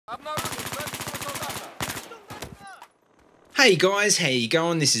Hey guys, how you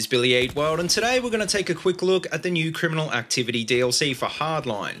going? This is BillyEatWorld, and today we're going to take a quick look at the new Criminal Activity DLC for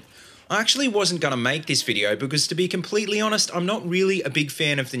Hardline. I actually wasn't going to make this video because, to be completely honest, I'm not really a big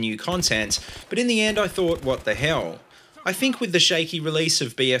fan of the new content, but in the end I thought, what the hell. I think with the shaky release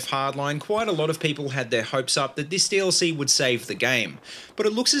of BF Hardline, quite a lot of people had their hopes up that this DLC would save the game, but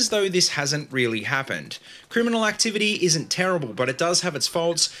it looks as though this hasn't really happened. Criminal Activity isn't terrible, but it does have its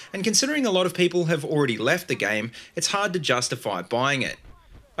faults, and considering a lot of people have already left the game, it's hard to justify buying it.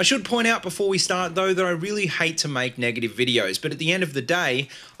 I should point out before we start though that I really hate to make negative videos, but at the end of the day,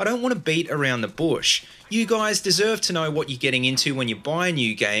 I don't want to beat around the bush. You guys deserve to know what you're getting into when you buy a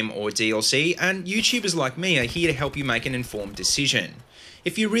new game or DLC, and YouTubers like me are here to help you make an informed decision.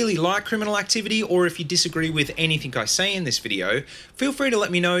 If you really like Criminal Activity, or if you disagree with anything I say in this video, feel free to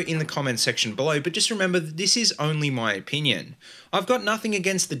let me know in the comment section below, but just remember that this is only my opinion. I've got nothing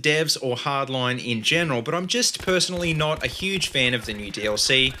against the devs or Hardline in general, but I'm just personally not a huge fan of the new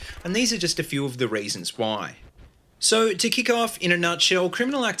DLC, and these are just a few of the reasons why. So, to kick off, in a nutshell,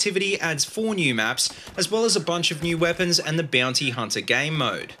 Criminal Activity adds 4 new maps, as well as a bunch of new weapons and the Bounty Hunter game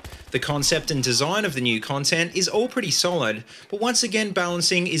mode. The concept and design of the new content is all pretty solid, but once again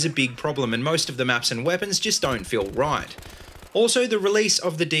balancing is a big problem and most of the maps and weapons just don't feel right. Also, the release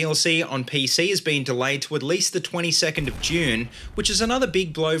of the DLC on PC has been delayed to at least the 22nd of June, which is another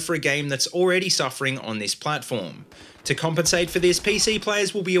big blow for a game that's already suffering on this platform. To compensate for this, PC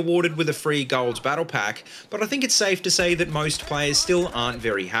players will be awarded with a free Gold Battle Pack, but I think it's safe to say that most players still aren't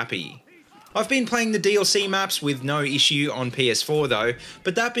very happy. I've been playing the DLC maps with no issue on PS4 though,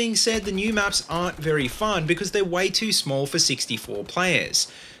 but that being said, the new maps aren't very fun because they're way too small for 64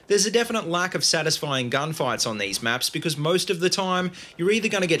 players. There's a definite lack of satisfying gunfights on these maps because most of the time, you're either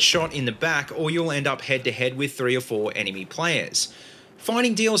going to get shot in the back or you'll end up head to head with 3 or 4 enemy players.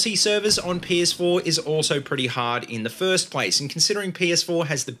 Finding DLC servers on PS4 is also pretty hard in the first place, and considering PS4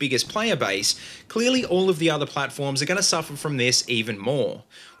 has the biggest player base, clearly all of the other platforms are going to suffer from this even more.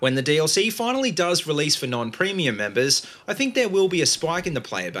 When the DLC finally does release for non-premium members, I think there will be a spike in the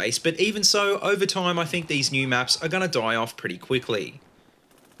player base, but even so, over time I think these new maps are going to die off pretty quickly.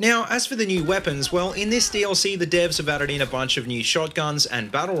 Now, as for the new weapons, well, in this DLC the devs have added in a bunch of new shotguns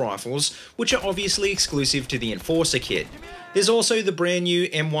and battle rifles, which are obviously exclusive to the Enforcer kit. There's also the brand new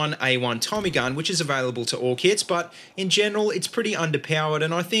M1A1 Tommy gun, which is available to all kits, but in general it's pretty underpowered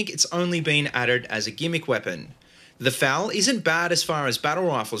and I think it's only been added as a gimmick weapon. The FAL isn't bad as far as battle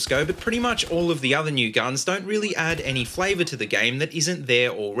rifles go, but pretty much all of the other new guns don't really add any flavour to the game that isn't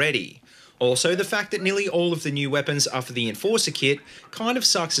there already. Also, the fact that nearly all of the new weapons are for the Enforcer kit kind of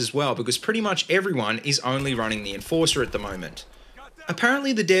sucks as well, because pretty much everyone is only running the Enforcer at the moment.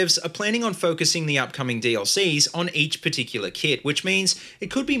 Apparently the devs are planning on focusing the upcoming DLCs on each particular kit, which means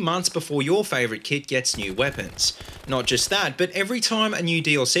it could be months before your favourite kit gets new weapons. Not just that, but every time a new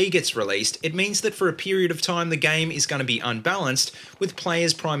DLC gets released, it means that for a period of time the game is going to be unbalanced, with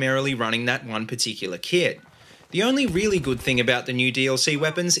players primarily running that one particular kit. The only really good thing about the new DLC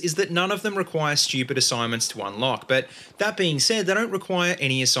weapons is that none of them require stupid assignments to unlock, but that being said, they don't require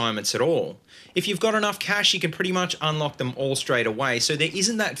any assignments at all. If you've got enough cash, you can pretty much unlock them all straight away, so there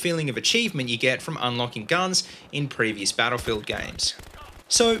isn't that feeling of achievement you get from unlocking guns in previous Battlefield games.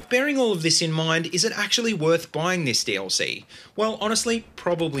 So, bearing all of this in mind, is it actually worth buying this DLC? Well, honestly,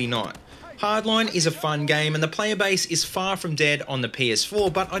 probably not. Hardline is a fun game and the player base is far from dead on the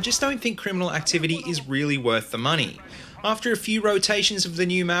PS4, but I just don't think Criminal Activity is really worth the money. After a few rotations of the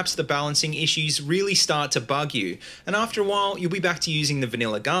new maps, the balancing issues really start to bug you, and after a while you'll be back to using the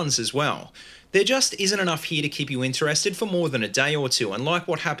vanilla guns as well. There just isn't enough here to keep you interested for more than a day or two, and like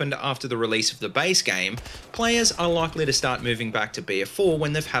what happened after the release of the base game, players are likely to start moving back to BF4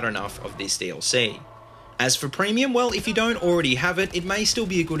 when they've had enough of this DLC. As for premium, well, if you don't already have it, it may still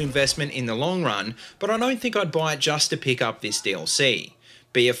be a good investment in the long run, but I don't think I'd buy it just to pick up this DLC.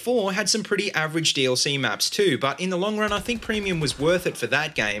 BF4 had some pretty average DLC maps too, but in the long run I think premium was worth it for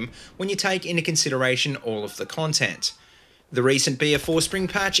that game when you take into consideration all of the content. The recent BF4 spring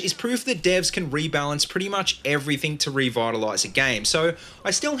patch is proof that devs can rebalance pretty much everything to revitalise a game, so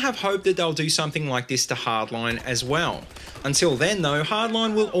I still have hope that they'll do something like this to Hardline as well. Until then though,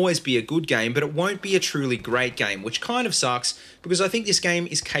 Hardline will always be a good game, but it won't be a truly great game, which kind of sucks because I think this game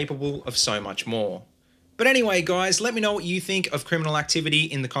is capable of so much more. But anyway guys, let me know what you think of Criminal Activity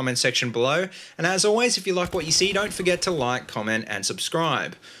in the comment section below, and as always, if you like what you see, don't forget to like, comment and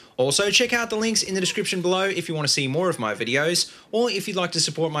subscribe. Also, check out the links in the description below if you want to see more of my videos, or if you'd like to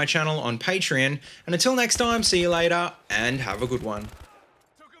support my channel on Patreon, and until next time, see you later, and have a good one.